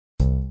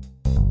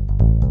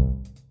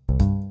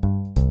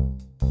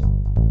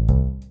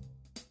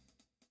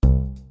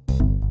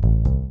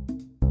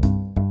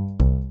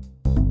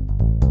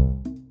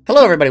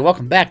Hello everybody,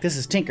 welcome back. This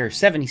is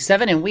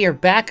Tinker77 and we are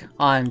back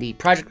on the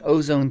Project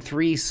Ozone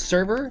 3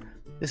 server.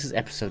 This is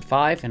episode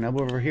 5 and I'm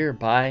over here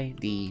by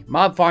the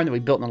mob farm that we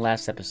built in the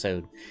last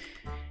episode.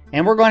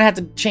 And we're going to have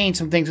to change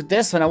some things with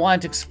this, and I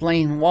wanted to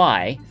explain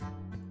why.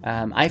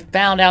 I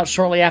found out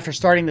shortly after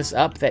starting this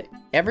up that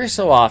every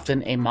so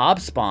often a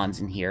mob spawns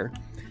in here,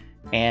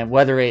 and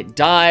whether it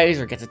dies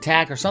or gets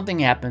attacked or something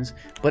happens,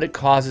 but it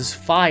causes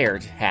fire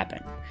to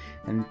happen.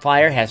 And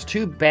fire has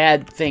two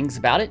bad things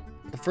about it.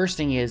 The first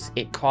thing is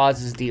it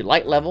causes the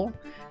light level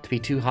to be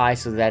too high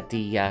so that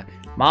the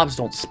mobs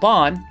don't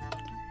spawn.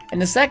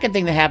 And the second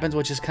thing that happens,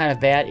 which is kind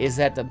of bad, is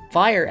that the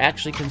fire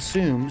actually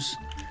consumes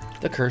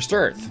the cursed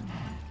earth.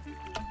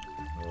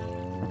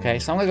 Okay,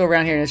 so I'm going to go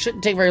around here, and it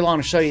shouldn't take very long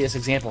to show you this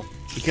example.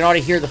 You can already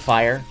hear the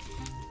fire.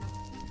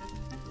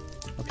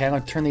 Okay, I'm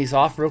going to turn these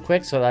off real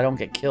quick so that I don't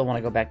get killed when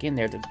I go back in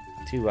there to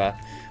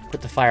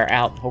put the fire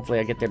out. Hopefully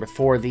I get there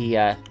before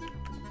the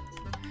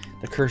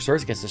cursed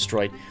earth gets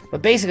destroyed.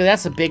 But basically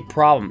that's a big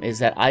problem, is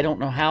that I don't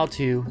know how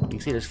to... You can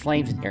see there's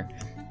flames in here.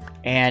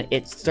 And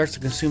it starts to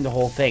consume the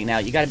whole thing. Now,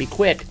 you got to be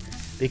quick,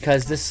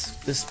 because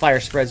this fire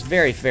spreads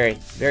very, very,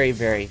 very,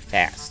 very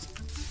fast.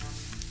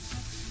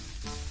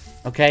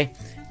 Okay?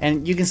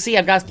 And you can see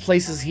I've got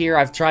places here.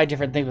 I've tried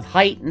different things with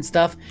height and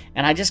stuff,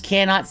 and I just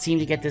cannot seem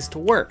to get this to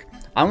work.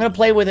 I'm going to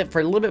play with it for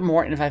a little bit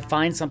more, and if I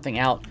find something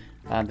out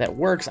that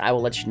works, I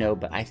will let you know.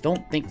 But I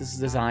don't think this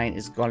design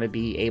is going to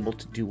be able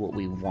to do what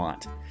we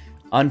want,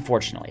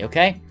 unfortunately,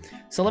 okay?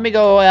 So let me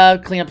go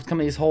clean up some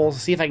of these holes,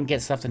 see if I can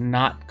get stuff to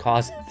not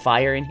cause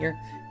fire in here,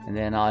 and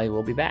then I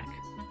will be back.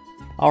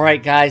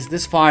 Alright guys,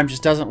 this farm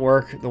just doesn't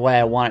work the way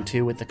I want it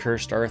to with the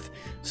cursed earth.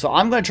 So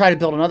I'm going to try to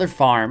build another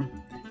farm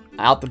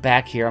out the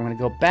back here. I'm going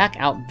to go back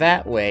out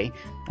that way.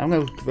 I'm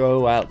going to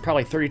go out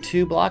probably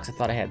 32 blocks. I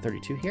thought I had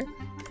 32 here.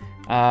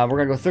 We're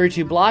going to go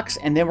 32 blocks,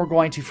 and then we're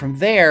going to, from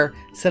there,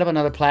 set up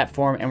another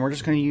platform, and we're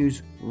just going to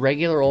use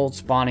regular old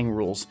spawning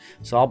rules.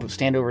 So I'll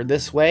stand over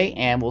this way,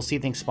 and we'll see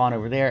things spawn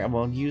over there, and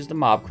we'll use the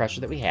mob crusher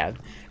that we have,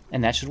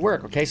 and that should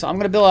work. Okay, so I'm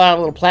going to build out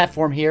a little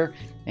platform here,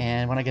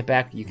 and when I get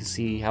back, you can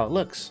see how it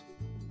looks.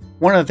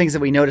 One of the things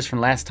that we noticed from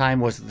last time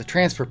was that the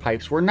transfer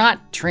pipes were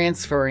not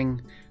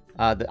transferring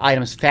the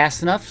items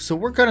fast enough, so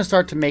we're going to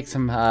start to make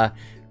some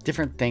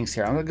different things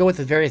here. I'm going to go with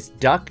the various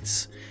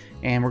ducts,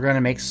 and we're going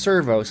to make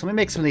servos. So let me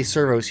make some of these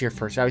servos here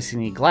first. Obviously,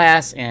 we need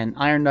glass and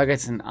iron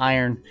nuggets and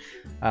iron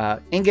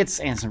ingots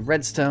and some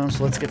redstone.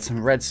 So let's get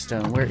some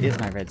redstone. Where is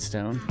my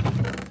redstone?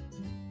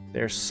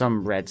 There's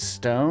some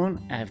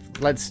redstone. I have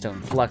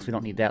leadstone flux. We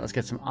don't need that. Let's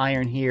get some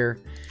iron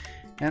here.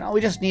 And we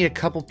just need a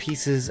couple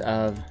pieces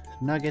of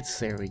nuggets.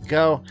 There we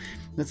go.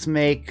 Let's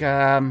make...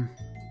 I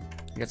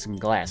got some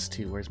glass,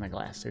 too. Where's my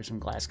glass? There's some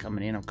glass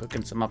coming in. I'm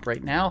cooking some up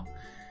right now.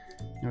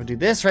 And we'll do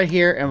this right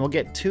here, and we'll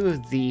get 2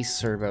 of these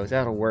servos.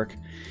 That'll work.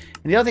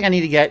 And the other thing I need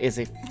to get is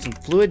some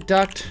fluid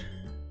duct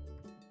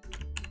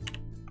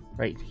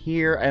right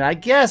here. And I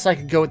guess I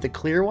could go with the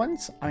clear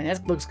ones. I mean,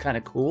 that looks kind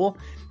of cool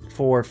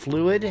for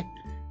fluid.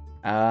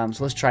 So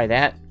let's try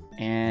that.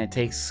 And it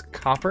takes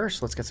copper,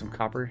 so let's get some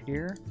copper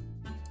here.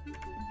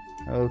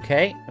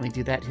 Okay, let me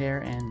do that here.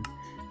 And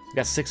we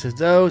got 6 of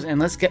those.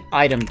 And let's get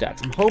item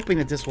ducts. I'm hoping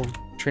that this will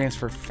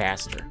transfer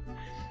faster.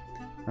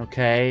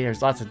 Okay,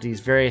 there's lots of these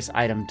various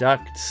item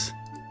ducts.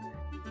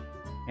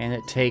 And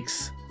it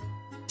takes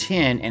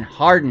tin and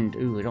hardened.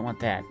 Ooh, I don't want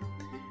that.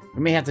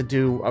 We may have to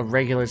do a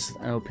regular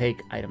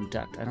opaque item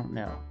duct. I don't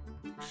know.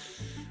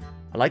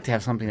 I'd like to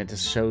have something that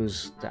just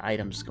shows the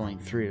items going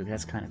through.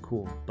 That's kind of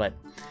cool. But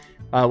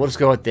we'll just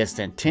go with this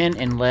then. Tin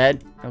and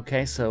lead.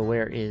 Okay, so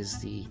where is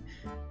the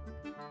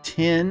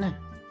tin?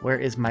 Where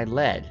is my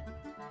lead?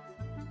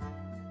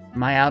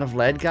 Am I out of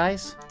lead,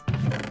 guys?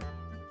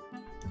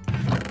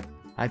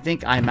 I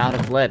think I'm out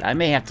of lead. I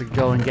may have to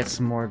go and get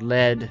some more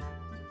lead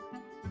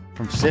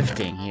from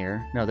sifting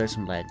here. No, there's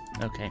some lead.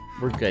 Okay,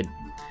 we're good.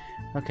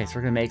 Okay, so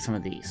we're going to make some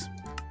of these.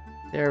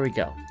 There we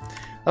go.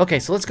 Okay,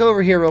 so let's go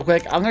over here real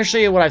quick. I'm going to show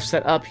you what I've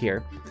set up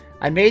here.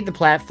 I made the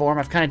platform.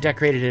 I've kind of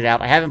decorated it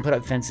out. I haven't put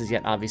up fences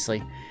yet,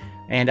 obviously.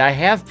 And I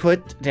have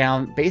put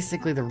down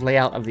basically the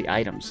layout of the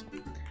items.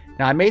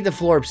 Now, I made the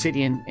floor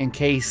obsidian in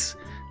case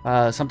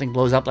something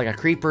blows up like a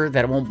creeper,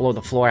 that it won't blow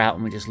the floor out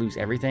and we just lose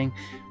everything.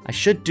 I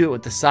should do it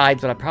with the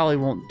sides, but I probably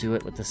won't do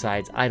it with the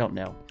sides. I don't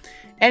know.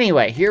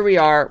 Anyway, here we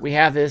are. We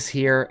have this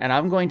here, and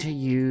I'm going to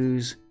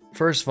use,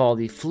 first of all,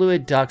 the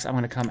fluid ducts. I'm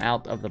going to come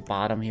out of the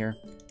bottom here.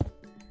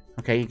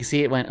 Okay, you can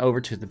see it went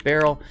over to the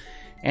barrel.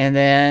 And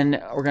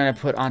then we're going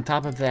to put on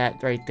top of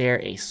that right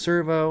there a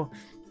servo.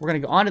 We're going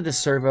to go onto the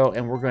servo,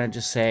 and we're going to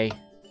just say,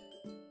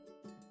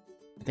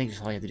 I think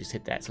just all you have to just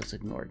hit that, so it's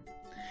ignored.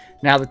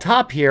 Now, the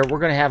top here, we're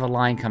going to have a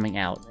line coming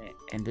out,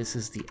 and this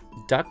is the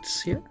ducts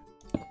here.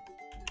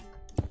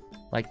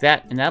 Like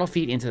that, and that'll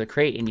feed into the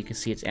crate, and you can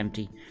see it's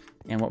empty.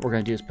 And what we're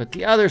going to do is put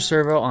the other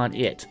servo on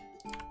it.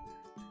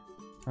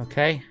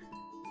 Okay.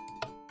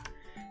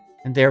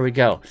 And there we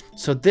go.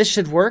 So this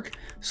should work.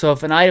 So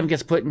if an item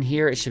gets put in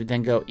here, it should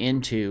then go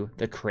into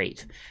the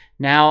crate.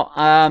 Now,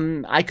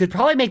 I could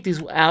probably make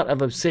these out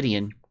of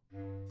obsidian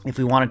if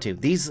we wanted to.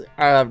 These,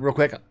 real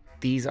quick,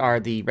 these are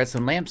the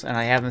redstone lamps, and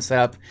I have them set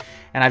up,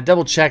 and I've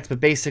double checked, but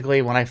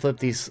basically when I flip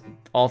these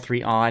all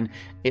three on,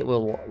 it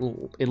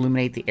will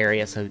illuminate the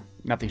area, so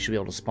nothing should be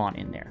able to spawn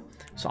in there.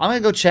 So I'm gonna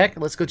go check.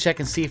 Let's go check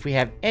and see if we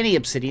have any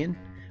obsidian.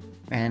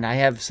 And I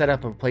have set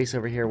up a place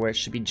over here where it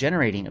should be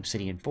generating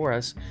obsidian for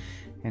us.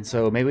 And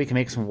so maybe we can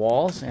make some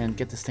walls and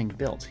get this thing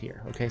built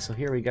here. Okay, so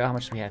here we go. How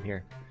much do we have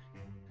here?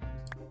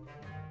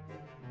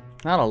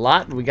 Not a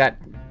lot. We got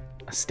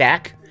a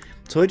stack.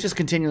 So it just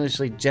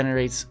continuously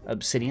generates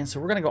obsidian. So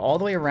we're going to go all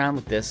the way around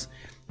with this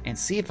and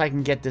see if I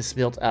can get this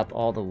built up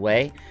all the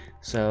way.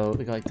 So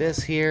we go like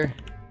this here.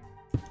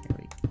 Here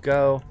we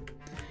go.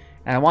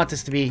 And I want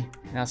this to be...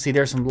 Now see,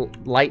 there's some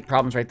light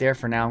problems right there.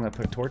 For now, I'm going to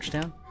put a torch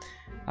down.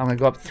 I'm going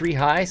to go up 3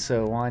 high.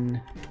 So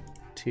 1,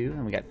 2,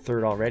 and we got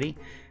third already.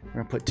 We're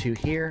going to put 2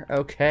 here.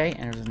 Okay,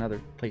 and there's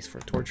another place for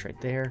a torch right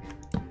there.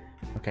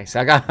 Okay,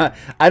 so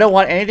I don't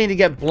want anything to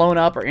get blown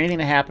up or anything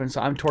to happen, so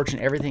I'm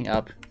torching everything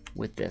up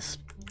with this.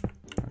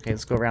 Okay,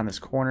 let's go around this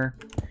corner.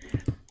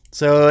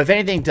 So if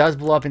anything does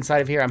blow up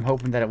inside of here, I'm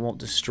hoping that it won't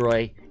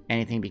destroy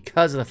anything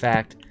because of the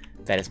fact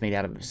that it's made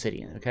out of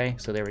obsidian. Okay,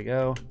 so there we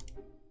go.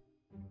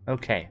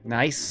 Okay,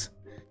 nice.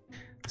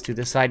 Let's do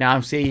this side now.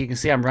 You can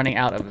see I'm running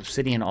out of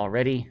obsidian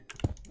already.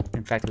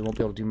 In fact, we won't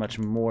be able to do much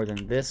more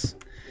than this.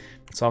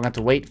 So I'm going to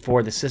have to wait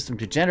for the system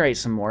to generate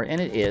some more,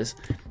 and it is.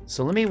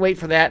 So let me wait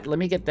for that. Let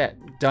me get that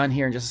done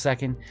here in just a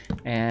second.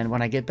 And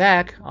when I get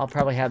back, I'll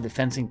probably have the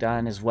fencing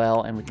done as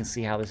well, and we can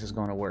see how this is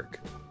going to work.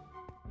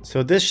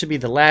 So this should be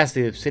the last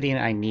of the obsidian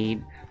I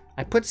need.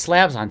 I put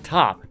slabs on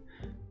top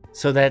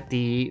so that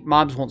the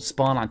mobs won't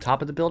spawn on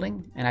top of the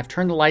building. And I've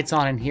turned the lights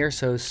on in here,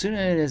 so as soon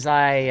as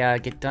I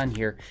get done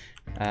here,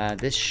 I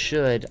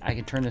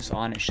can turn this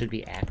on. It should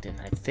be active,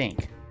 I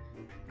think.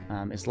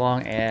 As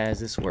long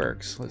as this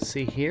works. Let's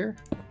see here.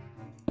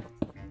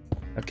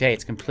 Okay,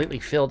 it's completely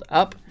filled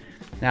up.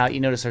 Now, you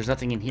notice there's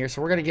nothing in here,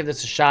 so we're going to give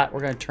this a shot.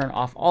 We're going to turn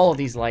off all of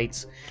these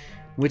lights,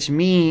 which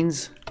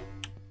means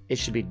it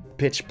should be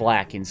pitch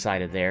black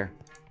inside of there.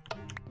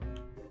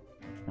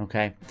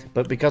 Okay,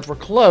 but because we're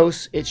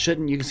close, it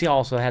shouldn't. You can see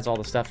also it has all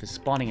the stuff is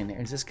spawning in there.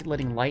 Is this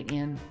letting light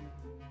in?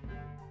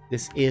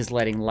 This is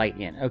letting light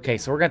in. Okay,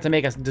 so we're going to have to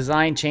make a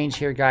design change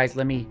here, guys.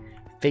 Let me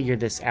figure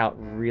this out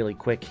really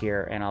quick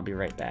here, and I'll be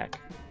right back.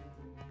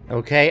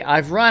 Okay,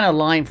 I've run a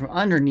line from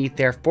underneath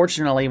there.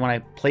 Fortunately, when I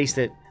placed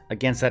it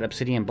against that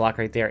obsidian block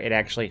right there, it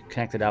actually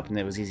connected up and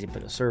it was easy to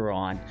put the servo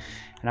on.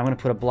 And I'm going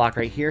to put a block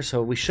right here,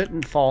 so we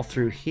shouldn't fall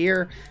through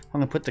here. I'm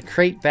going to put the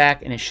crate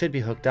back, and it should be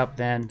hooked up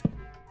then.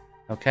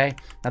 Okay,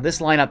 now this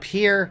line up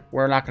here,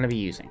 we're not going to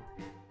be using.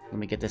 Let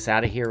me get this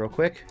out of here real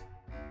quick.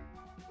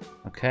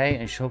 Okay,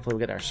 and hopefully we'll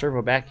get our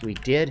servo back. We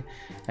did.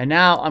 And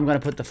now I'm going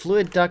to put the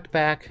fluid duct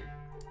back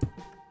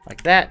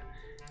like that,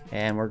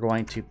 and we're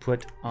going to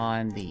put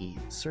on the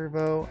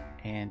servo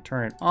and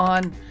turn it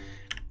on,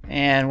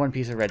 and 1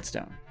 piece of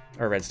obsidian.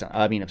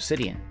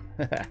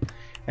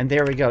 And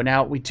there we go.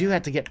 Now we do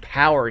have to get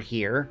power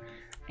here,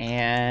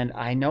 and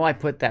I know I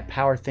put that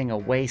power thing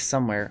away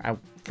somewhere. I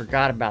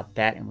forgot about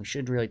that, and we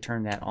should really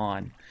turn that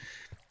on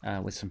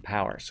with some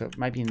power. So it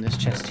might be in this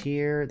chest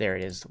here. There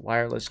it is,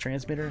 wireless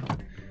transmitter,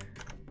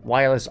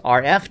 wireless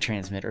RF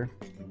transmitter.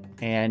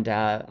 And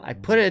I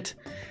put it,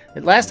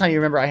 last time you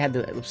remember I had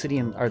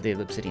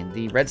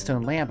the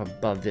redstone lamp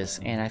above this,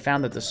 and I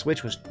found that the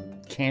switch was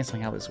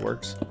canceling how this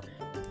works.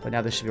 But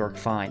now this should work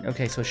fine.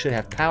 Okay, so it should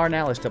have power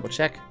now. Let's double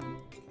check.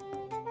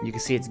 You can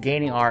see it's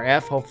gaining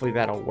RF. Hopefully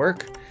that'll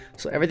work.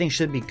 So everything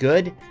should be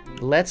good.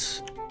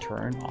 Let's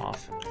turn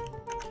off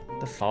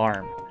the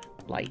farm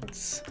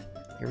lights.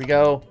 Here we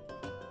go.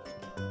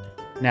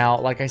 Now,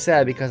 like I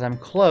said, because I'm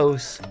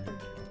closer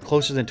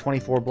than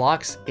 24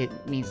 blocks, it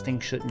means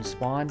things shouldn't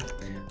spawn.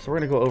 So we're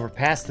going to go over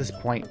past this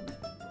point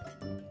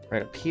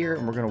right up here,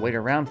 and we're going to wait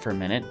around for a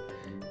minute,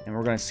 and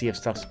we're going to see if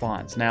stuff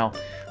spawns. Now,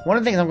 one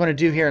of the things I'm going to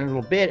do here in a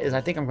little bit is I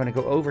think I'm going to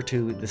go over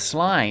to the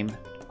slime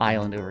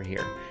island over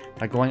here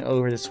by going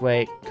over this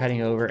way,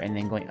 cutting over, and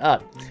then going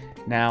up.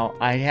 Now,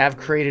 I have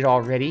created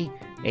already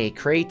a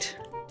crate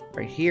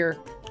right here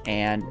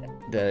and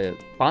the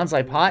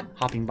bonsai pot,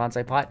 hopping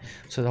bonsai pot,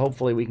 so that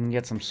hopefully we can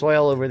get some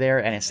soil over there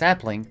and a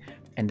sapling.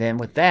 And then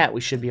with that, we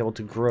should be able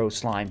to grow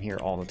slime here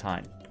all the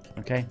time.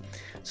 Okay,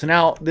 so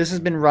now this has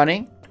been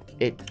running.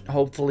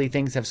 Hopefully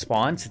things have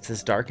spawned since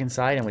it's dark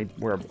inside and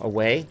we're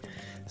away.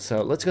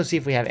 So let's go see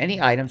if we have any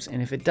items,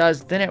 and if it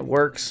does, then it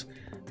works.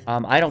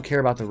 I don't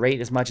care about the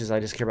rate as much as I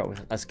just care about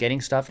us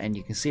getting stuff, and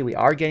you can see we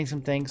are getting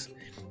some things.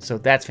 So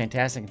that's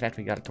fantastic. In fact,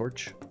 we got a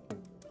torch.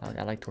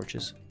 I like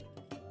torches.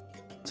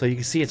 So you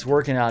can see it's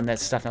working on that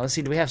stuff. Now let's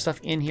see, do we have stuff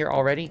in here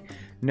already?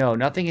 No,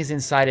 nothing is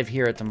inside of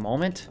here at the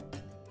moment.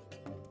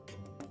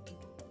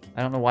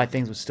 I don't know why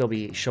things would still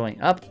be showing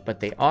up, but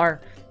they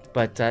are.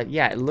 But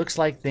yeah, it looks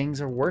like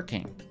things are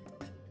working.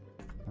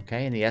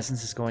 Okay, and the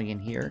essence is going in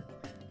here.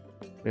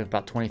 We have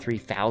about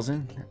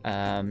 23,000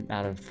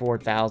 out of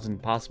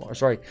 4,000 possible. Or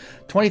sorry,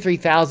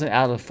 23,000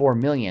 out of 4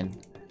 million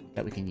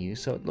that we can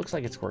use. So it looks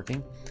like it's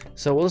working.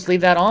 So we'll just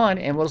leave that on,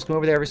 and we'll just go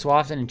over there every so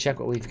often and check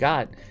what we've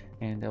got.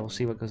 And we'll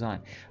see what goes on.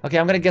 Okay,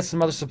 I'm going to get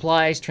some other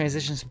supplies,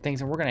 transition some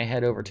things, and we're going to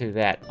head over to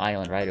that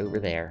island right over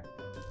there.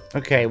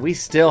 Okay, we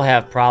still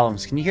have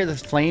problems. Can you hear the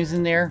flames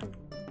in there?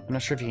 I'm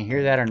not sure if you can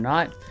hear that or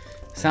not.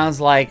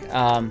 Sounds like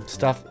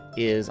stuff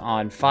is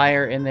on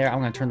fire in there. I'm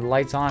going to turn the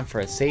lights on for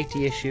a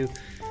safety issue.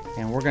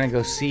 And we're going to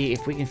go see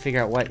if we can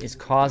figure out what is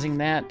causing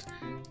that.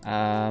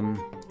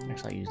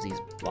 Actually, I'll use these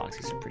blocks.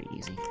 These are pretty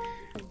easy.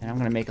 And I'm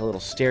going to make a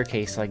little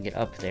staircase so I can get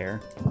up there.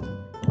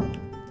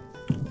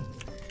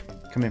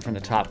 Come in from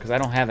the top, because I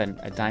don't have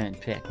a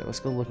diamond pick. But let's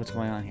go look what's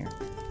going on here.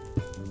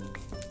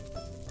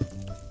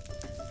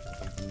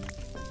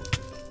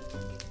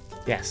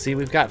 Yeah, see,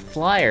 we've got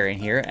fire in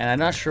here, and I'm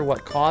not sure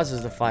what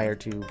causes the fire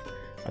to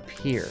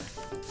appear.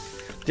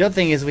 The other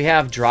thing is we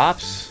have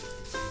drops.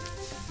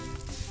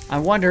 I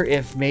wonder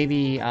if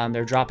maybe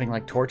they're dropping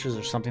like torches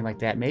or something like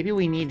that. Maybe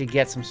we need to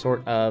get some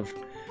sort of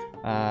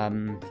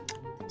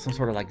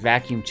like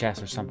vacuum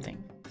chest or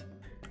something.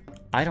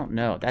 I don't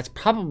know. That's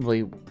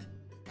probably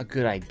a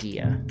good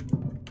idea.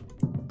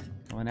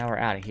 Well, now we're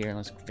out of here.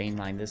 Let's vein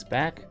mine this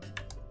back.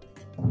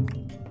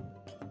 And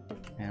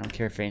I don't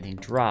care if anything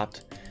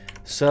dropped.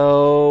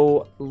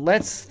 So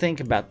let's think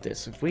about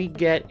this. If we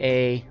get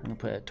I'm gonna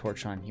put a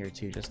torch on here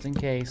too, just in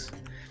case.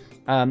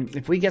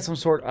 If we get some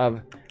sort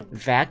of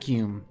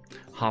vacuum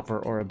hopper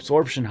or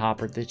absorption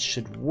hopper, that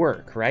should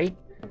work, right?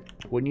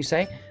 Wouldn't you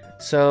say?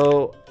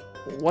 So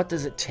what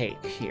does it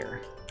take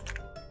here?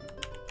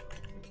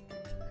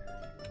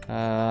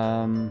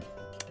 The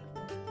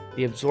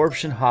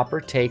absorption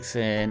hopper takes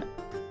an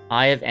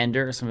Eye of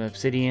Ender, some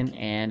obsidian,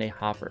 and a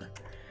hopper.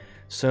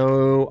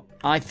 So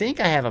I think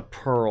I have a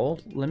pearl.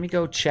 Let me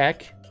go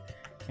check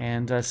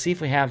and see if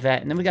we have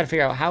that. And then we got to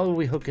figure out how will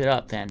we hook it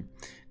up then.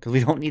 Because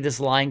we don't need this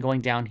line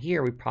going down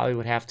here. We probably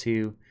would have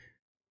to...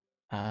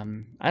 I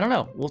don't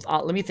know.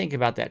 Let me think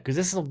about that. Because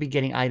this will be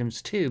getting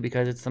items too,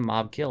 because it's the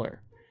mob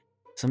killer.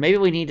 So maybe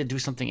we need to do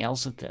something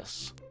else with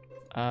this.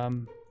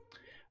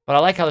 But I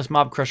like how this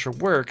mob crusher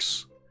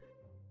works.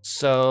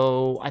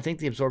 So I think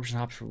the absorption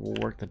hopper will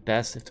work the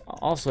best.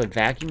 Also, a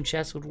vacuum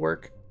chest would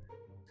work.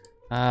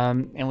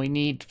 And we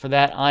need for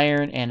that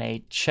iron and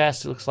a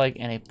chest, it looks like,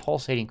 and a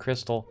pulsating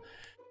crystal,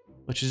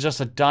 which is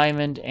just a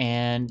diamond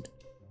and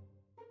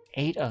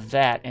 8 of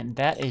that, and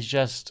that is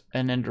just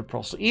an ender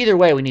pearl. So either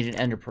way, we need an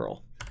ender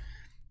pearl.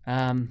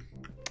 I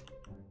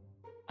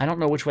don't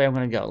know which way I'm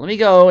going to go. Let me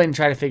go and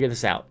try to figure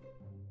this out.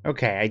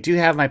 Okay, I do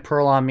have my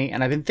pearl on me,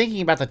 and I've been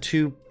thinking about the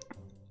two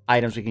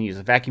items we can use,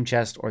 the vacuum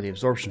chest or the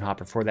absorption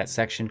hopper for that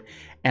section.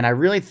 And I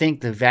really think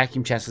the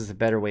vacuum chest is the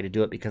better way to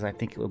do it because I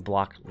think it would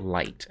block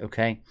light,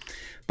 okay?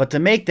 But to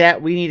make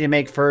that, we need to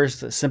make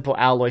first a simple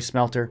alloy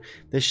smelter.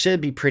 This should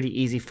be pretty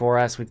easy for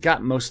us. We've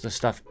got most of the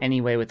stuff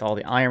anyway with all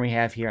the iron we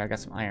have here. I got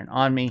some iron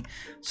on me.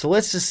 So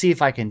let's just see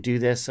if I can do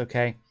this,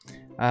 okay?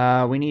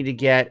 We need to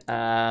get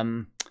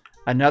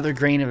another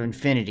grain of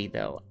infinity,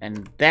 though.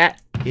 And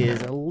that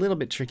is a little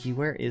bit tricky.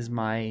 Where is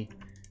my...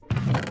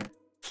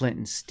 flint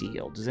and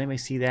steel? Does anybody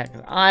see that?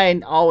 'Cause I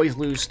always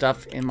lose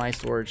stuff in my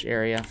storage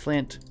area.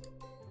 Flint.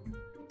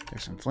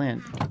 There's some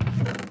flint.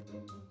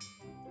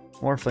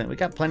 More flint. We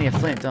got plenty of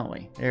flint, don't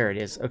we? There it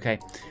is. Okay.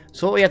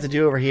 So what we have to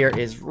do over here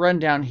is run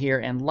down here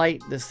and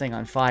light this thing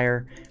on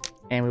fire.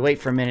 And we wait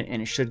for a minute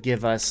and it should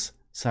give us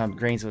some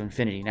grains of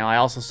infinity. Now I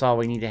also saw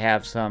we need to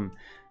have some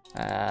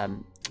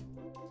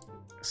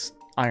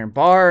iron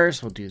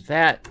bars. We'll do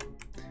that.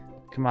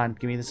 Come on,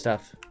 give me the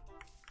stuff.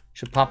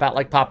 Should pop out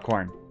like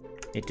popcorn.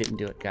 It didn't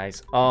do it,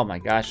 guys. Oh my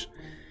gosh.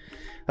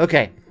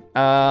 Okay.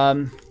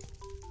 You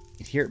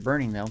hear it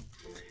burning though.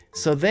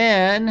 So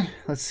then,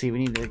 let's see. We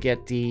need to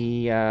get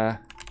the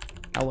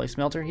alloy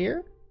smelter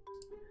here.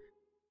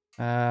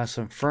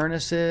 Some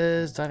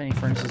furnaces. Do I have any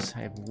furnaces?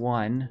 I have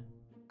one.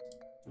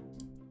 Do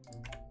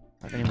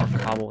I have any more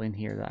cobble in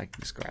here that I can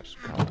just grab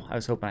some cobble? I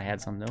was hoping I had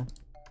some though.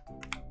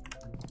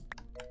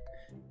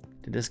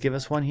 Did this give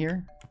us one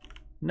here?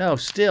 No,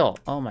 still.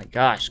 Oh my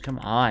gosh. Come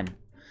on.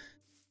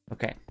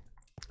 Okay.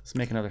 Let's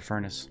make another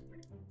furnace.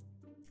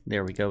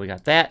 There we go. We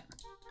got that.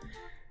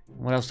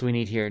 What else do we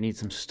need here? Need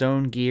some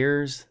stone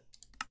gears.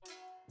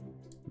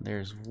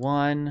 There's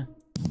one.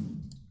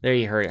 There,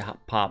 you heard it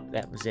pop.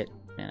 That was it.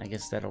 And I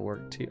guess that'll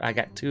work too. I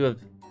got 2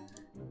 of...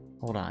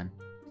 Hold on.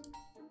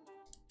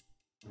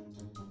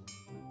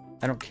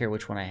 I don't care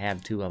which one I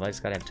have 2 of. I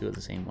just gotta have 2 of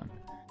the same one.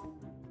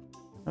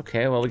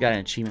 Okay, well, we got an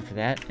achievement for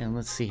that. And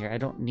let's see here. I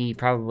don't need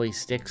probably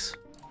sticks.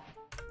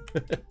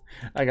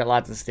 I got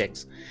lots of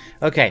sticks.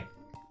 Okay.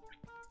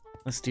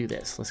 Let's do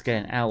this. Let's get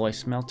an alloy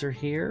smelter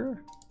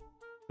here.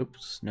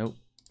 Oops, nope.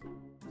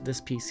 This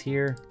piece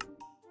here.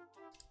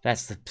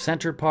 That's the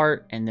center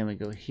part. And then we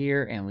go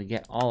here and we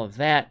get all of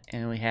that.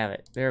 And we have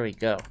it. There we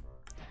go.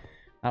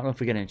 I don't know if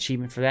we get an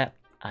achievement for that.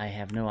 I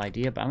have no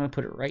idea, but I'm going to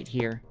put it right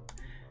here.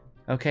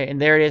 Okay,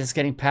 and there it is. It's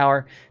getting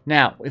power.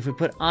 Now, if we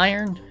put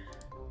iron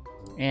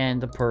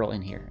and the pearl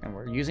in here, and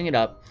we're using it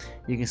up,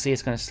 you can see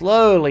it's going to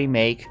slowly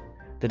make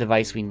the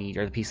device we need,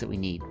 or the piece that we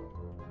need.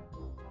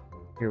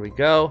 Here we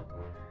go.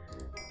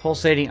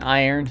 Pulsating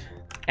iron.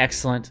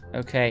 Excellent.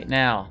 Okay,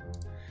 now,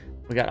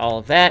 We got all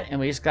of that, and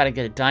we just got to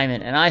get a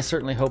diamond. And I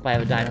certainly hope I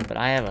have a diamond, but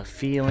I have a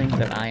feeling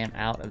that I am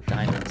out of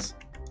diamonds.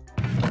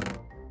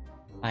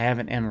 I have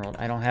an emerald.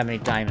 I don't have any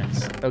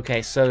diamonds.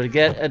 Okay, so to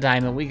get a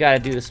diamond, we got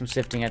to do some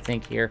sifting, I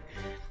think, here.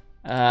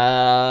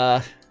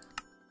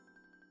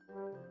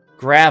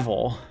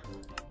 Gravel,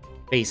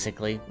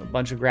 basically. A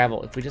bunch of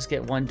gravel. If we just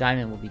get one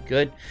diamond, we'll be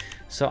good.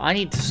 So I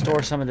need to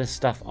store some of this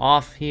stuff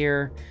off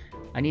here.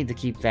 I need to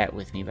keep that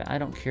with me, but I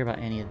don't care about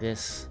any of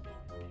this,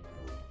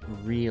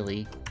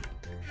 really.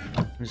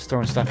 I'm just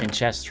throwing stuff in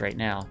chests right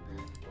now.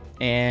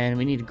 And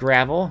we need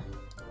gravel.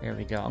 There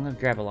we go. I'm going to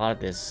grab a lot of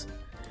this.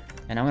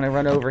 And I'm going to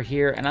run over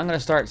here, and I'm going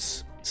to start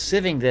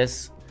sieving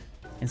this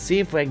and see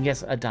if I can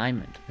get a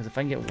diamond. Because if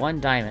I can get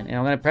one diamond, and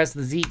I'm going to press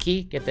the Z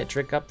key, get that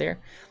trick up there.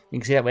 You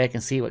can see that way I can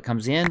see what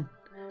comes in.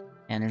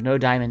 And there's no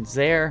diamonds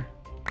there.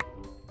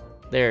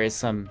 There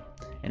is an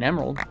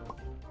emerald.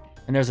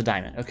 And there's a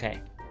diamond. Okay.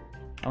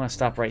 I'm going to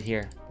stop right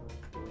here.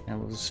 And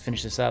we'll just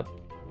finish this up.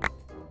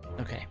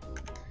 Okay.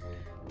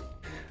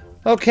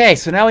 Okay,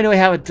 so now we know we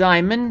have a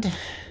diamond.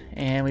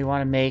 And we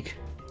want to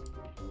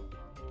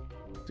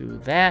do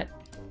that.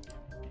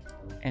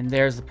 And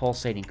there's the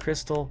pulsating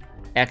crystal.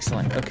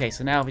 Excellent. Okay,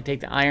 so now if we take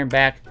the iron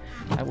back,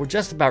 we're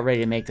just about ready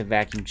to make the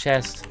vacuum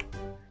chest.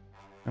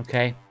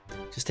 Okay.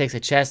 Just takes a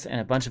chest and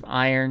a bunch of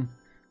iron.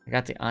 I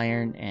got the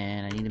iron,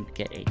 and I need to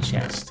get a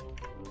chest.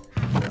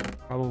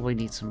 Probably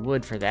need some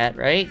wood for that,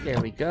 right?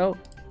 There we go.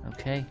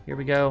 Okay, here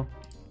we go.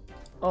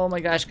 Oh my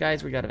gosh,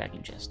 guys, we got a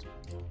vacuum chest.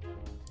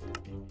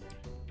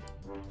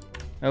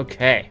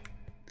 Okay.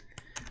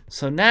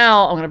 So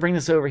now I'm going to bring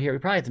this over here. We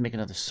probably have to make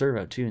another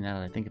servo, too, now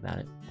that I think about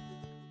it.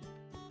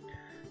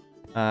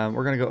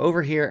 We're going to go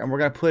over here, and we're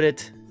going to put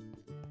it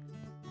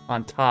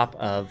on top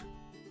of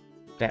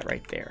that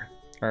right there,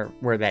 or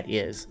where that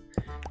is.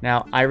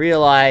 Now, I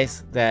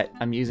realize that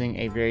I'm using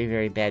a very,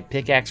 very bad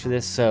pickaxe for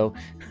this, so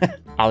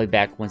I'll be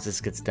back once this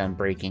gets done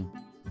breaking.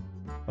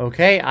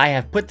 Okay, I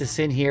have put this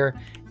in here,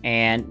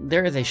 and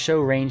there is a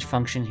show range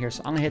function here,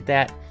 so I'm going to hit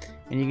that,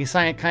 and you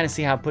can kind of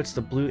see how it puts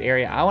the blue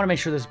area. I want to make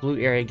sure this blue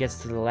area gets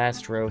to the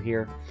last row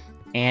here,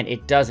 and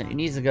it doesn't. It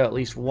needs to go at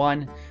least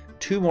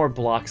 2 more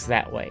blocks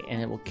that way,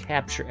 and it will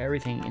capture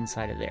everything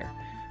inside of there.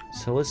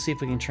 So let's see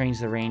if we can change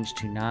the range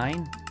to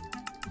 9.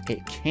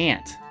 It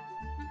can't.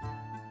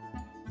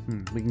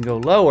 We can go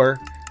lower.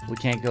 We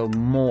can't go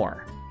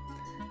more.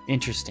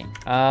 Interesting.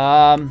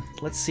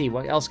 Let's see.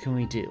 What else can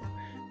we do?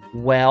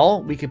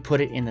 Well, we could put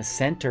it in the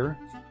center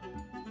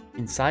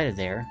inside of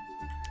there.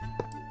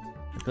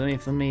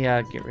 Let me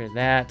get rid of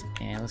that,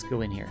 and let's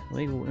go in here.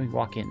 Let me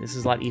walk in. This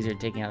is a lot easier than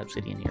taking out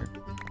obsidian here.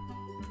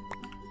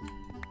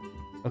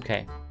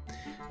 Okay.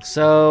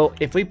 So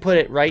if we put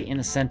it right in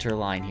the center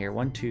line here,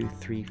 1, 2,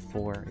 3,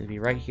 4, it'd be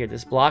right here,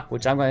 this block,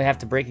 which I'm going to have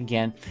to break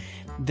again,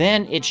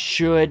 then it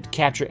should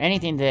capture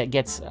anything that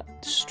gets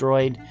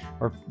destroyed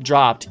or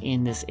dropped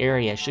in this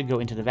area. It should go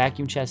into the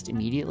vacuum chest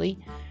immediately,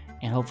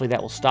 and hopefully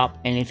that will stop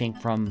anything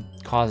from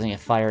causing a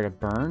fire to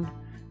burn.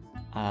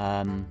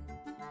 I'm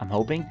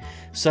hoping.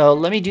 So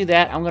let me do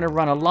that. I'm going to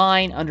run a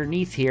line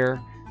underneath here.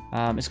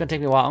 It's going to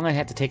take me a while. I'm going to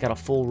have to take out a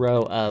full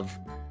row of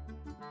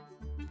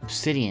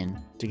obsidian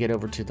to get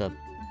over to the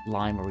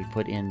line where we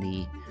put in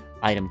the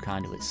item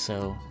conduits,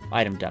 so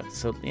item duct.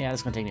 So yeah,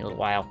 it's gonna take me a little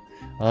while.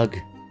 Ugh.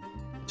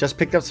 Just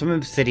picked up some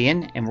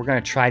obsidian, and we're gonna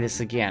try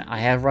this again. I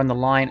have run the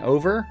line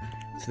over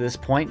to this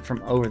point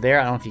from over there.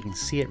 I don't know if you can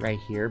see it right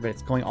here, but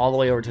it's going all the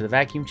way over to the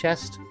vacuum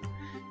chest.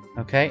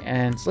 Okay,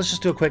 and so let's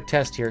just do a quick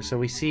test here. So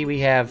we see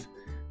we have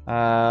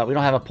we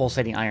don't have a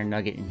pulsating iron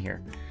nugget in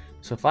here.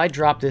 So if I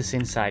drop this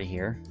inside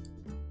here,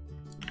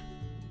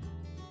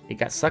 it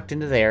got sucked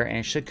into there, and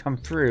it should come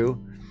through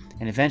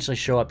and eventually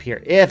show up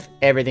here if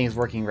everything is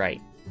working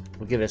right.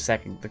 We'll give it a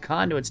second. The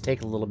conduits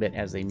take a little bit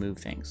as they move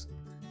things.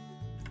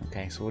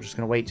 Okay, so we're just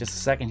going to wait just a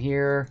second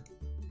here.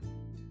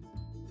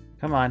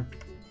 Come on.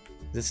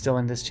 Is it still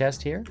in this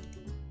chest here?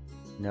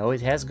 No,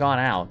 it has gone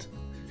out.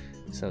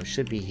 So it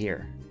should be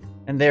here.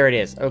 And there it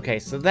is. Okay,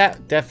 so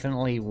that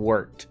definitely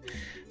worked.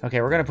 Okay,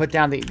 we're going to put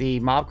down the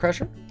mob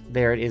crusher.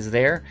 There it is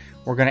there.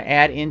 We're going to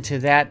add into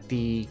that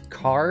the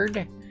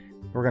card.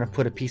 We're going to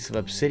put a piece of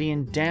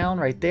obsidian down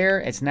right there.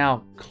 It's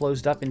now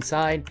closed up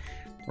inside.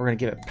 We're going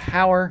to give it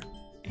power.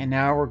 And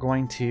now we're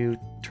going to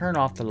turn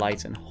off the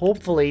lights. And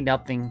hopefully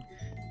nothing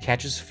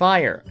catches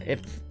fire.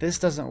 If this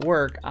doesn't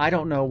work, I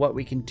don't know what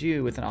we can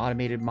do with an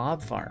automated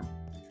mob farm.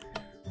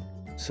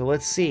 So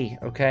let's see,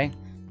 okay?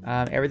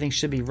 Everything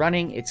should be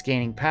running. It's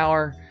gaining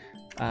power.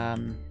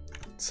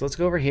 So let's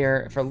go over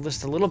here for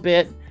just a little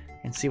bit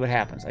and see what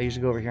happens. I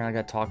usually go over here and I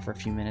gotta talk for a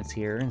few minutes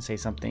here and say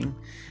something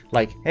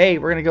like, hey,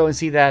 we're gonna go and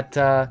see that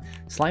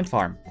slime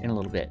farm in a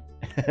little bit.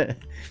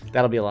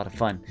 That'll be a lot of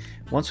fun.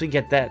 Once we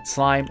get that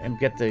slime and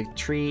get the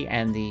tree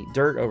and the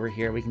dirt over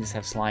here, we can just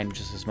have slime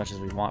just as much as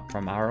we want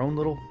from our own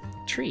little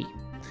tree.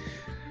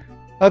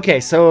 Okay,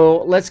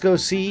 so let's go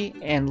see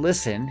and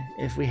listen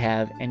if we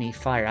have any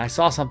fire. I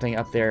saw something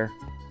up there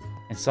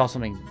and saw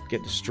something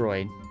get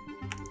destroyed.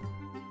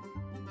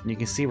 And you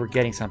can see we're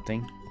getting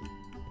something.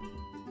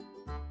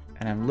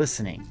 And I'm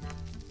listening.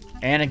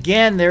 And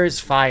again, there is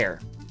fire.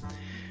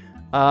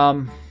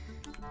 I'm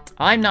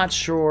not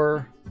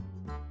sure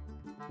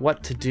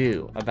what to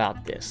do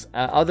about this,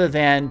 other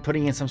than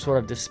putting in some sort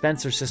of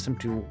dispenser system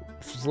to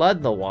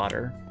flood the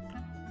water.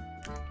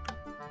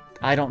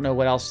 I don't know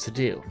what else to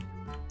do.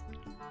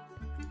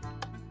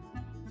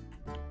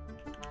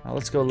 Now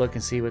let's go look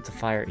and see what the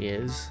fire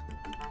is.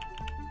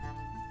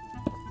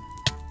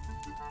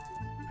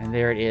 And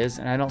there it is,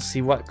 and I don't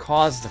see what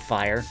caused the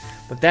fire,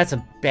 but that's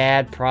a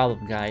bad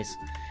problem, guys.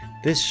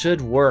 This should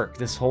work,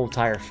 this whole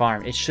entire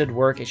farm. It should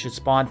work, it should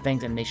spawn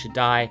things, and they should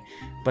die.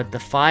 But the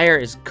fire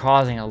is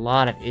causing a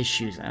lot of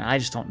issues, and I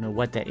just don't know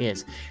what that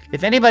is.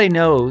 If anybody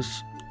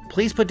knows,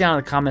 please put down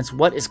in the comments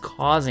what is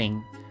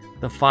causing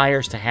the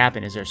fires to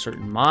happen. Is there a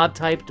certain mob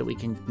type that we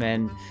can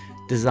then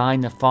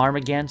design the farm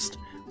against,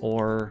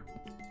 or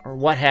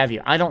what have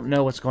you? I don't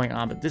know what's going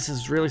on, but this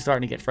is really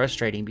starting to get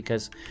frustrating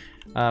because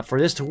for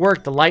this to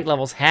work, the light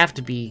levels have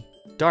to be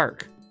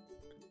dark.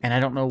 And I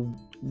don't know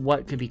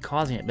what could be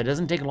causing it, but it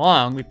doesn't take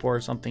long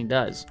before something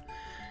does.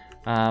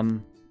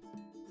 I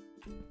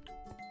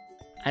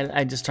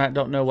just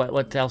don't know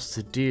what else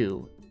to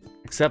do,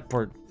 except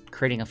for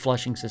creating a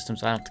flushing system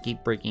so I don't have to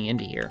keep breaking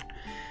into here.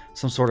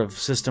 Some sort of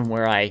system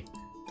where I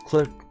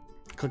click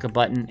a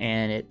button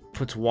and it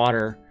puts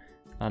water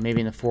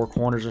maybe in the four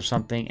corners or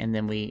something, and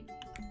then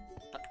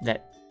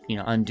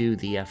undo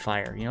the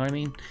fire. You know what I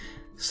mean?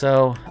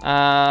 So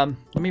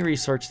let me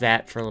research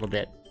that for a little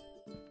bit.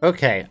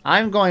 Okay,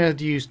 I'm going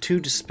to use 2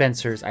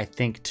 dispensers, I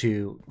think,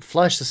 to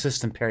flush the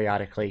system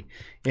periodically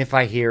if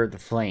I hear the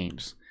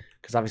flames.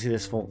 Because obviously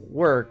this won't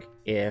work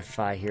if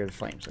I hear the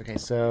flames. Okay,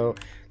 so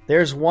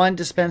there's 1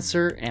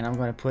 dispenser, and I'm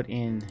going to put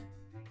in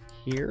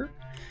here.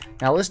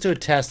 Now let's do a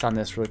test on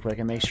this really quick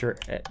and make sure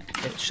it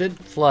should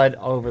flood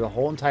over the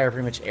whole entire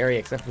pretty much area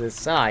except for this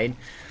side.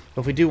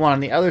 But if we do one on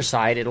the other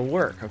side, it'll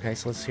work. Okay,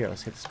 so let's hit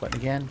this button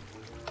again.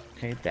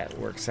 Okay, that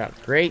works out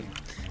great.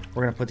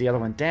 We're going to put the other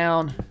one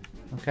down.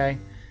 Okay.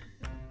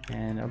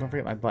 And don't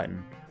forget my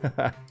button.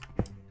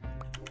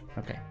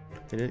 Okay.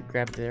 Did it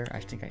grab it there? I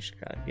think I should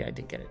got it. Yeah, I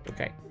did get it.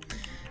 Okay.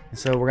 And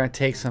so we're going to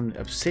take some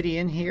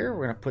obsidian here.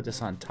 We're going to put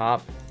this on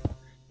top.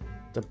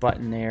 The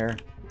button there.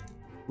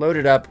 Load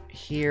it up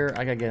here.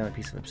 I got to get another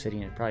piece of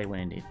obsidian. It probably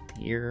went into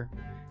here.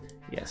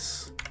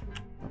 Yes.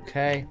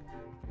 Okay.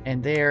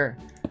 And there.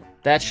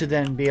 That should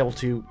then be able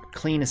to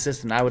clean the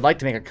system. I would like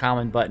to make a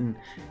common button,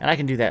 and I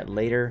can do that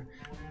later.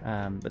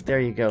 But there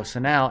you go. So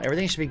now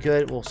everything should be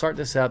good. We'll start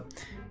this up,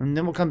 and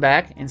then we'll come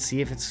back and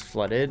see if it's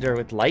flooded or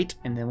with light,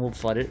 and then we'll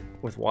flood it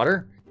with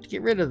water to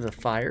get rid of the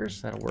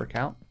fires. That'll work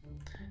out.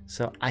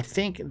 So I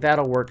think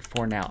that'll work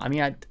for now. I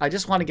mean, I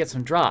just want to get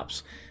some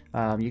drops.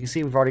 You can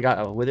see we've already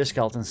got a wither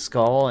skeleton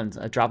skull and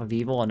a drop of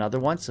evil,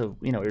 another one. So,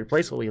 we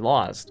replace what we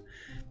lost.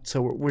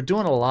 So we're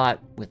doing a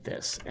lot with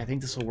this. I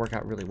think this will work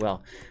out really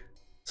well.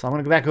 So I'm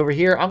going to go back over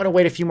here. I'm going to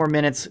wait a few more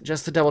minutes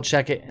just to double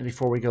check it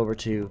before we go over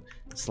to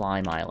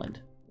Slime Island.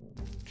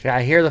 Okay,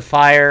 I hear the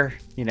fire.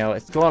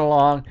 It's going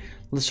along.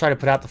 Let's try to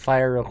put out the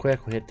fire real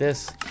quick. We'll hit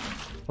this.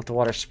 Let the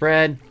water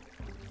spread.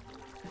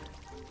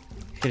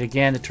 Hit it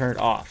again to turn it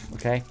off.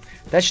 Okay,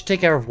 that should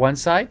take care of one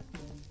side.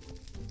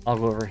 I'll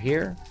go over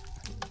here.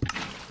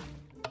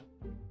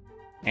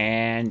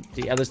 And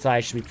the other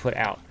side should be put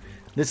out.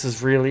 This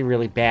is really,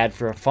 really bad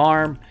for a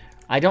farm.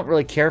 I don't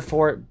really care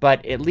for it,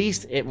 but at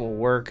least it will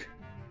work.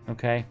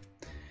 Okay,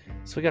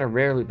 so we got a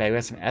rare loot bag. We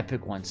got some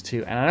epic ones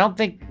too, and I don't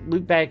think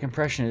loot bag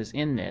compression is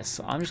in this,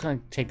 so I'm just going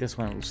to take this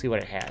one and we'll see what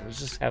it has. Let's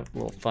just have a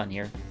little fun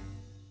here.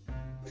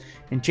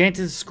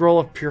 Enchanted Scroll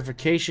of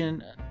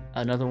Purification,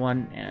 another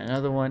one,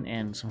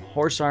 and some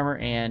horse armor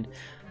and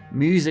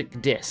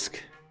music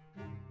disc.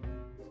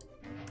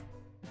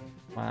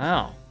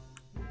 Wow.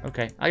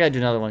 Okay, I gotta do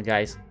another one,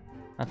 guys.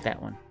 Not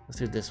that one. Let's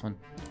do this one.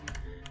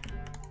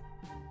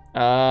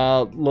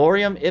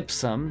 Lorium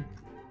Ipsum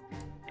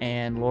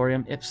and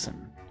Lorium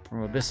Ipsum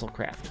from Abyssal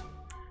Craft.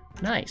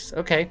 Nice.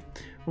 Okay.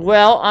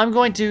 Well, I'm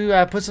going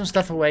to put some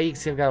stuff away. You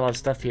can see I've got a lot of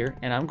stuff here,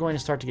 and I'm going to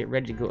start to get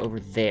ready to go over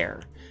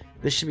there.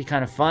 This should be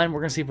kind of fun. We're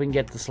going to see if we can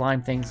get the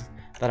slime things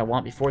that I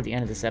want before the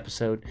end of this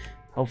episode.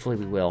 Hopefully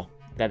we will.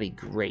 That'd be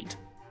great.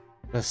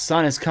 The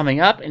sun is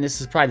coming up, and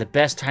this is probably the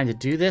best time to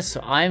do this,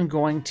 so I'm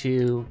going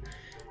to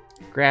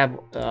grab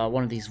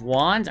one of these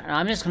wands, and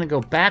I'm just going to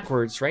go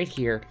backwards right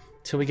here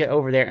till we get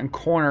over there and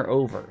corner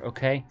over,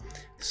 okay?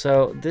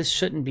 So this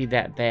shouldn't be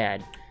that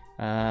bad.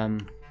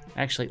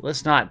 Actually,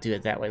 let's not do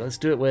it that way. Let's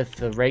do it with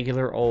the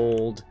regular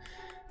old,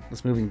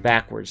 let's moving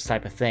backwards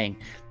type of thing.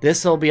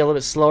 This will be a little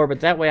bit slower,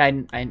 but that way I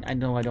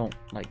know I don't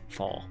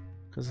fall.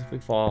 Because if we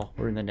fall,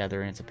 we're in the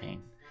nether and it's a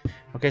pain.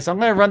 Okay, so I'm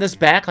going to run this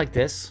back like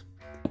this.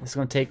 It's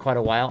going to take quite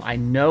a while. I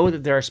know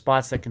that there are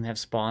spots that can have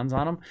spawns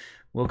on them.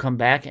 We'll come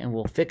back and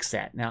we'll fix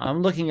that. Now,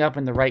 I'm looking up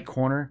in the right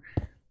corner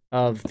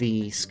of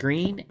the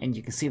screen, and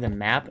you can see the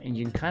map, and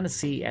you can kind of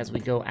see as we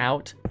go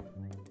out,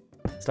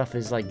 stuff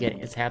is like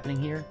it's happening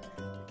here.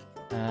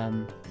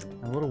 I'm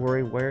a little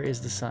worried. Where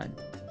is the sun?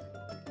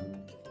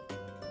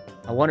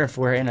 I wonder if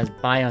we're in a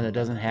biome that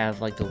doesn't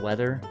have like the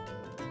weather.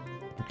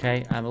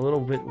 Okay, I'm a little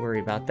bit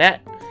worried about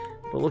that,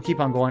 but we'll keep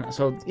on going.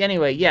 So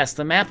anyway, yes,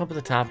 the map up at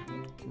the top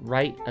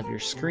right of your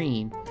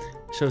screen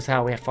shows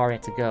how far we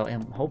have to go,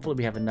 and hopefully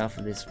we have enough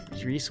of this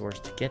resource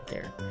to get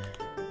there.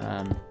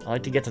 I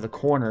like to get to the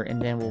corner,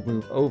 and then we'll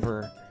move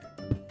over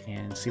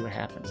and see what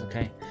happens,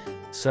 okay?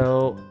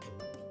 So,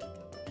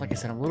 like I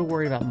said, I'm a little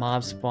worried about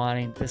mobs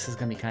spawning. This is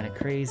going to be kind of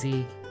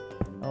crazy.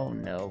 Oh,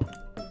 no.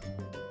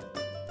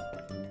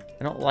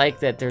 I don't like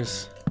that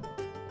there's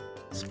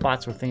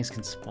spots where things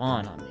can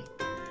spawn on me.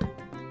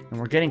 And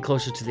we're getting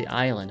closer to the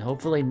island.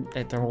 Hopefully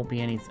that there won't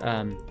be any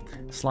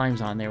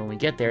slimes on there when we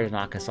get there to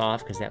knock us off,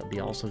 because that would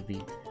also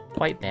be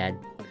quite bad.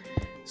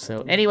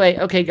 So anyway,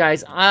 okay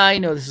guys, I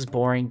know this is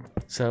boring,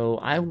 so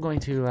I'm going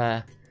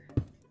to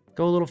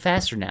go a little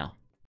faster now.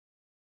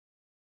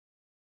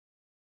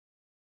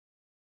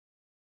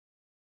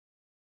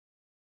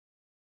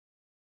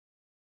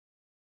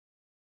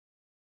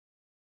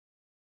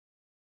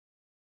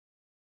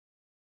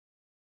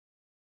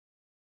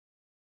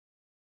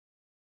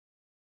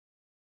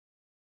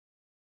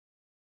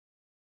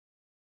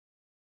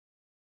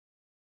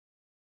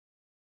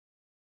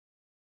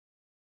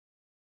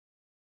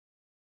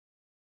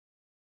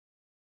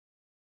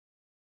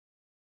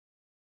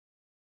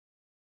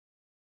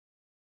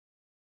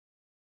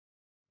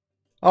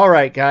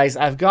 Alright guys,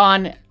 I've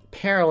gone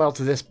parallel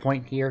to this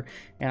point here,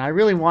 and I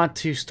really want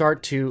to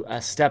start to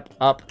step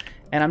up,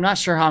 and I'm not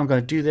sure how I'm going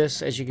to do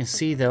this. As you can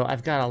see though,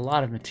 I've got a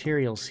lot of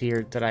materials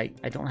here that I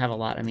don't have a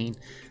lot,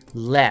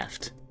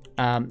 left.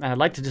 And I'd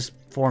like to just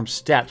form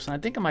steps, and I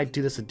think I might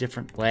do this a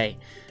different way.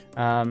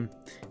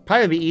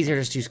 Probably be easier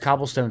to just use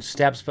cobblestone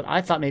steps, but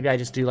I thought maybe I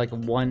just do like a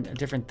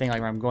different thing,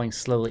 like where I'm going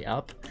slowly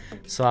up.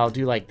 So I'll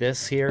do like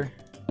this here,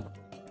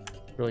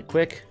 really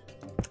quick.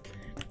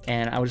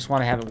 And I just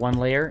want to have it one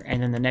layer,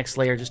 and then the next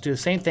layer, just do the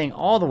same thing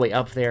all the way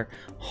up there.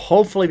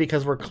 Hopefully,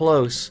 because we're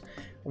close,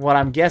 what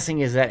I'm guessing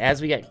is that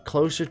as we get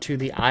closer to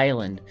the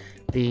island,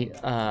 the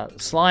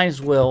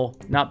slimes will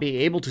not be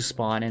able to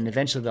spawn, and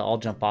eventually they'll all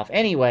jump off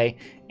anyway,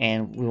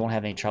 and we won't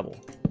have any trouble.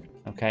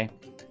 Okay?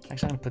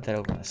 Actually, I'm going to put that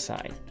over on the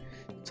side.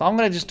 So I'm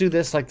going to just do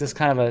this like this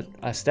kind of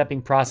a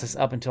stepping process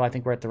up until I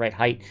think we're at the right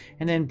height,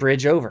 and then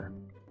bridge over.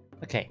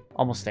 Okay,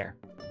 almost there.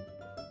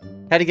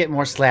 Had to get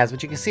more slabs,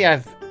 but you can see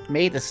I've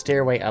made the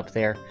stairway up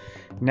there.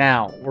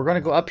 Now we're going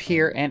to go up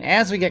here, and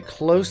as we get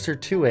closer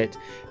to it,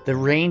 the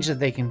range that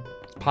they can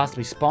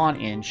possibly spawn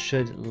in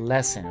should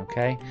lessen.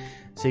 Okay,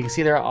 so you can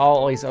see they're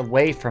always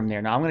away from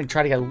there. Now I'm going to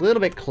try to get a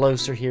little bit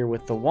closer here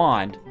with the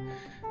wand,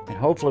 and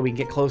hopefully we can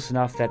get close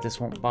enough that this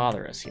won't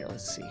bother us here.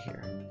 Let's see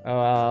here.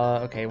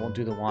 Okay, won't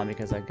do the wand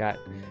because I've got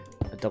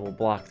a double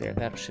block there.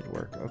 That should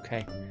work.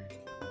 Okay,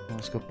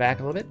 let's go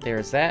back a little bit.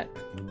 There's that.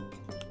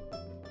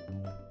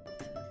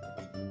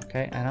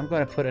 Okay, and I'm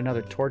going to put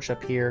another torch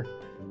up here.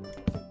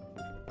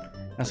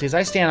 Now see, as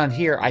I stand on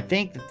here, I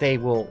think that they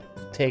will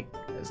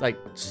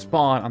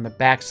spawn on the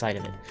back side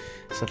of it.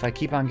 So if I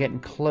keep on getting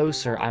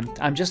closer,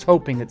 I'm just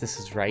hoping that this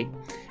is right.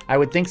 I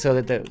would think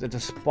so, that the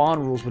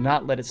spawn rules would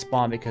not let it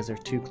spawn because they're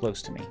too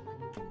close to me.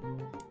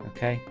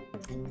 Okay.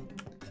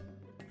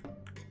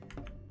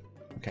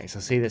 Okay, so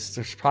see this,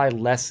 there's probably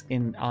less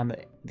on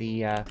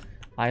the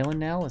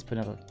island now. Let's put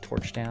another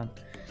torch down.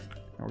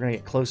 We're going to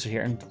get closer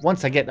here. And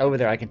once I get over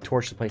there, I can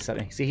torch the place up.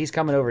 See, he's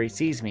coming over. He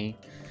sees me.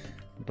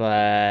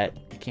 But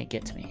he can't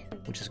get to me,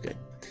 which is good.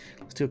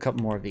 Let's do a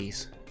couple more of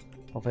these.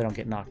 Hopefully I don't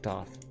get knocked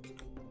off.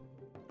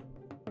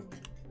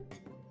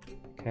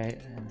 Okay,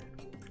 and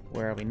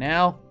where are we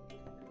now?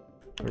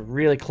 We're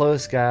really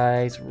close,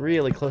 guys.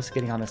 Really close to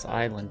getting on this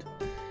island.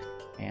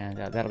 And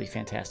that'll be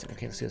fantastic.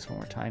 Okay, let's do this one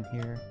more time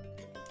here.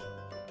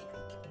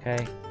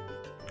 Okay.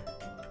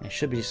 And it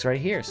should be just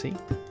right here, see?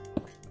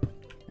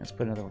 Let's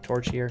put another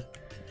torch here.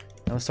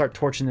 And let's start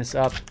torching this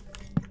up.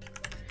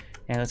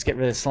 And let's get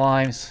rid of the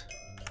slimes.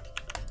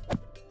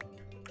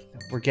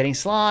 We're getting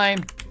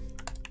slime.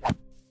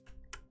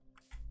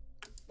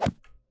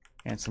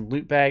 And some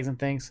loot bags and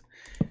things.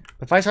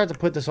 But if I start to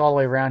put this all the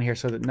way around here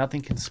so that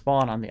nothing can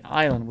spawn on the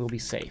island, we'll be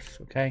safe.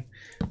 Okay?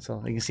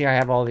 So you can see I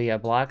have all the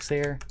blocks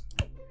there.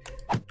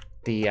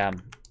 The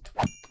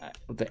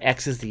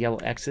X's, the yellow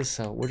X's.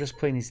 So we're just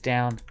putting these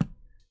down.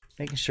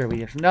 Making sure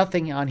if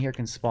nothing on here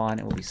can spawn,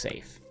 it will be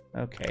safe.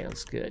 Okay,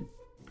 that's good.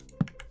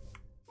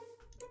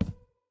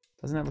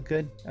 Doesn't that look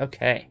good?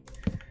 Okay.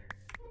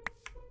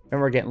 And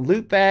we're getting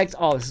loot bags.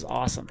 Oh, this is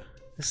awesome.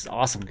 This is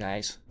awesome,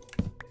 guys.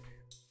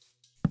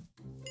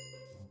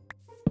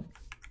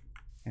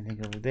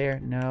 Anything over there?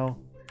 No.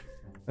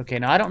 Okay,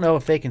 now I don't know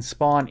if they can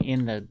spawn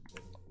in the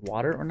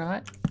water or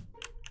not.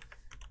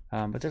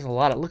 But there's a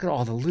lot of... Look at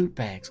all the loot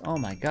bags. Oh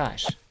my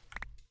gosh.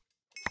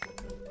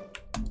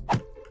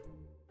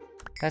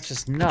 That's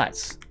just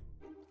nuts.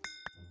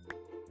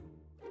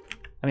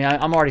 I mean,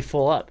 I'm already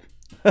full up.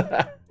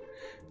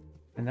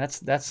 And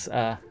that's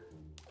oh,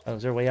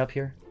 is there a way up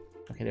here?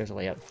 Okay, there's a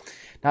way up.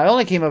 Now, I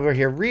only came over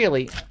here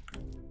really...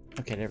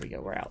 Okay, there we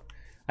go, we're out.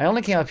 I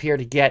only came up here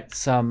to get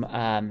some,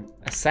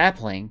 a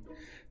sapling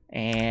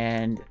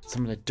and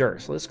some of the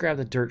dirt. So let's grab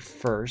the dirt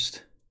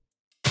first.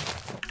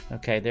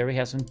 Okay, there we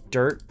have some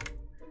dirt.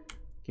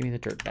 Give me the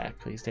dirt back,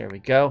 please. There we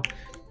go.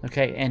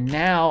 Okay, and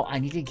now I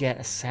need to get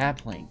a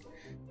sapling.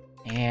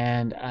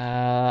 And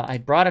I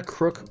brought a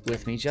crook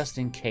with me just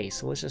in case.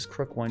 So let's just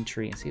crook one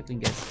tree and see if we can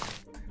get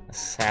a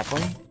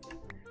sapling.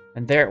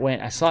 And there it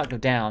went. I saw it go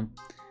down.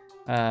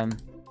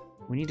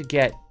 We need to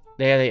get...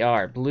 There they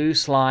are. Blue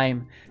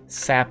slime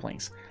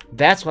saplings.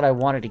 That's what I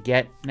wanted to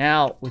get.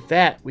 Now, with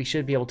that, we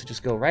should be able to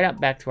just go right out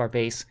back to our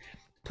base,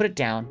 put it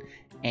down,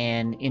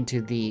 and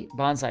into the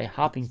bonsai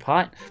hopping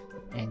pot,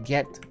 and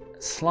get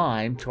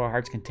slime to our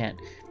heart's content.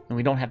 And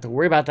we don't have to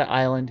worry about that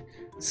island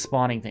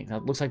spawning things. Now,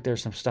 it looks like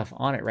there's some stuff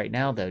on it right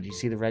now, though. Do you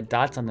see the red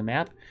dots on the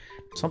map?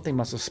 Something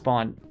must have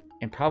spawned,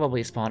 and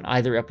probably spawned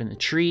either up in the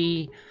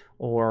tree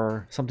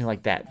or something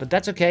like that. But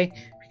that's okay,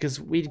 because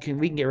we can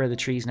get rid of the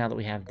trees now that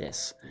we have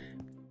this.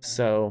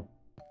 So,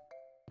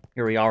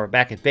 here we are. We're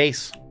back at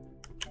base.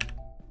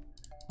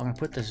 I'm going to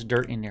put this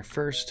dirt in there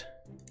first.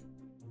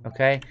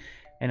 Okay?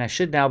 And I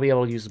should now be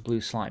able to use the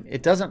blue slime.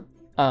 It doesn't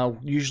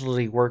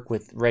usually work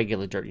with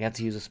regular dirt. You have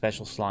to use a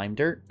special slime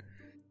dirt.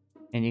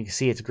 And you can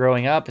see it's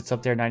growing up. It's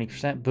up there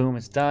 90%. Boom,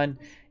 it's done.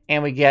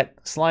 And we get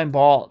slime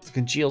ball,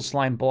 congealed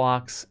slime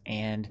blocks,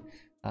 and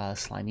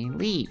slimy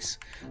leaves.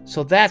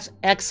 So that's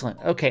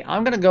excellent. Okay,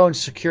 I'm going to go and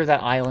secure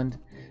that island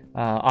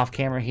off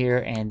camera here,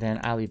 and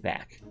then I'll be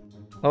back.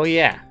 Oh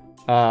yeah,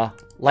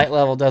 light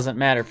level doesn't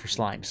matter for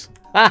slimes.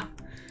 Ah!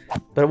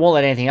 But it won't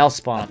let anything else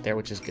spawn up there,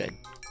 which is good.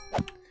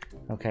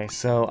 Okay,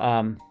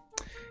 so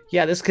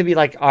yeah, this could be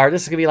like our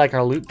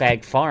loot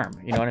bag farm.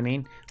 You know what I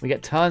mean? We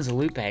get tons of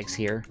loot bags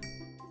here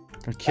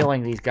from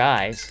killing these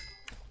guys.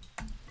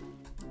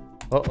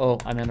 Uh-oh,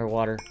 I'm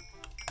underwater.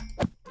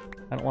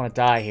 I don't want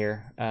to die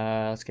here.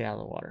 Let's get out of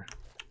the water.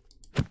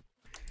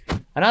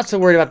 I'm not so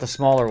worried about the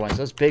smaller ones.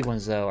 Those big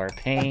ones, though, are a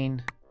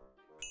pain.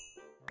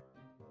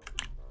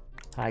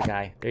 Hi,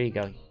 guy. There you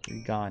go.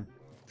 You're gone.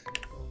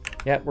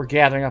 Yep, we're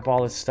gathering up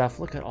all this stuff.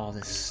 Look at all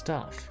this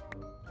stuff.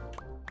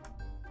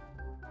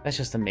 That's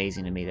just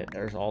amazing to me that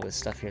there's all this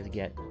stuff here to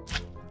get.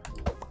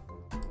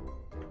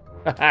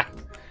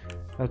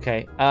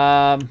 Okay.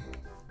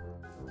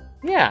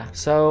 Yeah,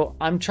 so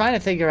I'm trying to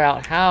figure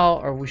out how,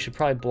 or we should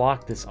probably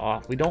block this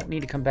off. We don't need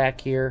to come back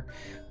here.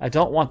 I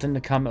don't want them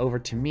to come over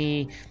to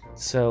me.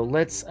 So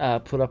let's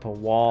put up a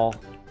wall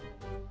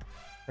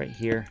right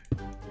here.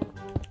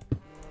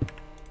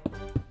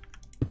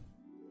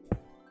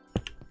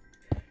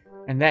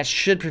 And that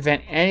should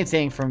prevent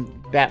anything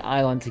from that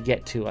island to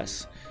get to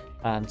us.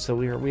 So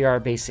we are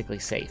basically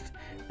safe.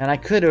 And I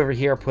could over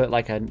here put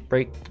like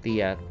break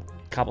the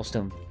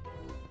cobblestone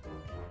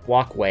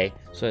walkway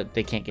so that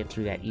they can't get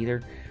through that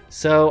either.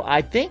 So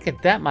I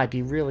think that might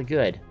be really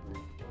good.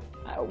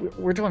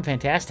 We're doing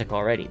fantastic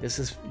already. This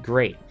is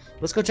great.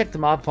 Let's go check the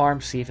mob farm,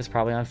 see if it's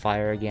probably on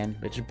fire again,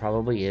 which it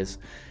probably is.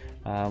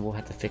 We'll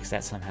have to fix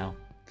that somehow.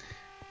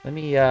 Let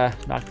me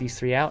knock these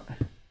 3 out.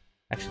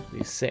 Actually,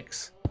 these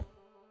 6.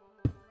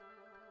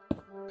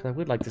 So I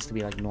would like this to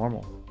be like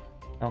normal.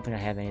 I don't think I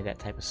have any of that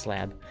type of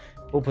slab.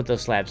 We'll put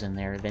those slabs in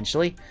there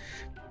eventually.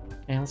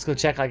 And let's go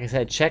check, like I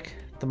said, check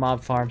the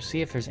mob farm,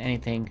 see if there's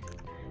anything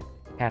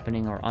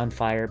happening or on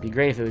fire. It'd be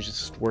great if it was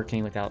just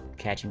working without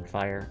catching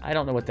fire. I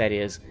don't know what that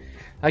is.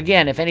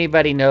 Again, if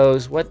anybody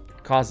knows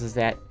what causes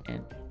that,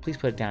 and please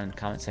put it down in the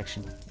comment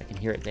section. I can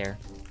hear it there.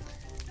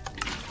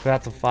 Put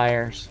out the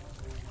fires.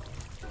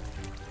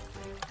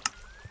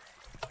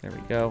 There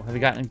we go. Have we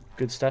gotten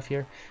good stuff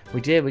here?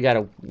 We did. We got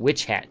a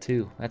witch hat,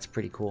 too. That's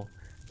pretty cool.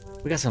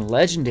 We got some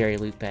legendary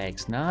loot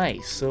bags.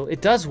 Nice. So it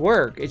does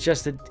work. It's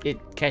just that it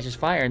catches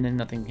fire and then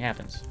nothing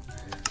happens.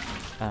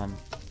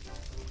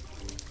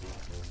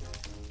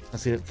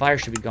 Let's see. The fire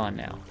should be gone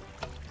now.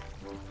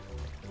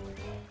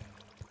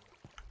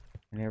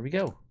 And there we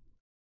go.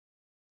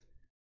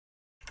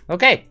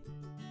 Okay.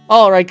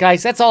 Alright,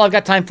 guys. That's all I've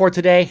got time for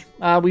today.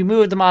 We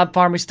moved the mob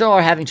farm. We still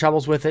are having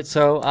troubles with it,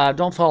 so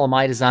don't follow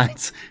my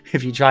designs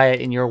if you try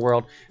it in your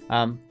world.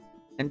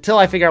 Until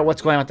I figure out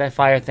what's going on with that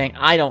fire thing,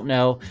 I don't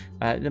know.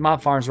 The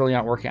mob farms really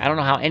aren't working. I don't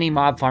know how any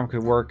mob farm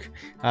could work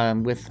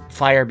with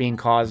fire being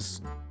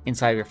caused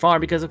inside of your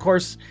farm, because, of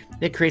course,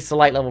 it creates the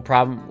light level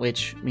problem,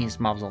 which means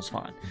mobs don't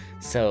spawn.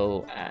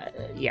 So,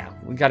 yeah,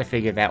 we got to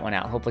figure that one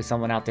out. Hopefully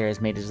someone out there has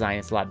made a design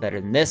that's a lot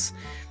better than this,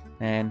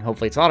 and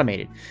hopefully it's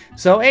automated.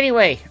 So,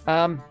 anyway,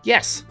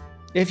 yes.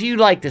 If you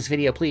like this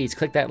video, please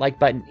click that like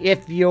button.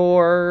 If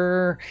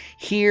you're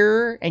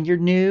here and you're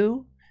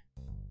new,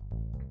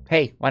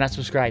 hey, why not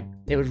subscribe?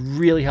 It would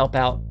really help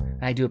out,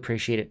 and I do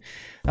appreciate it.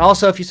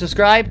 Also, if you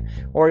subscribe,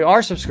 or you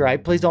are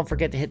subscribed, please don't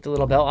forget to hit the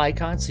little bell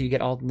icon so you get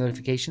all the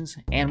notifications.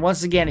 And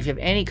once again, if you have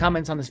any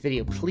comments on this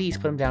video, please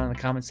put them down in the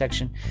comment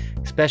section,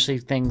 especially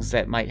things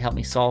that might help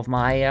me solve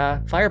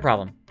my fire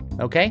problem.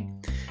 Okay?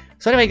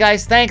 So anyway,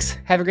 guys, thanks.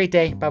 Have a great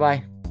day.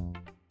 Bye-bye.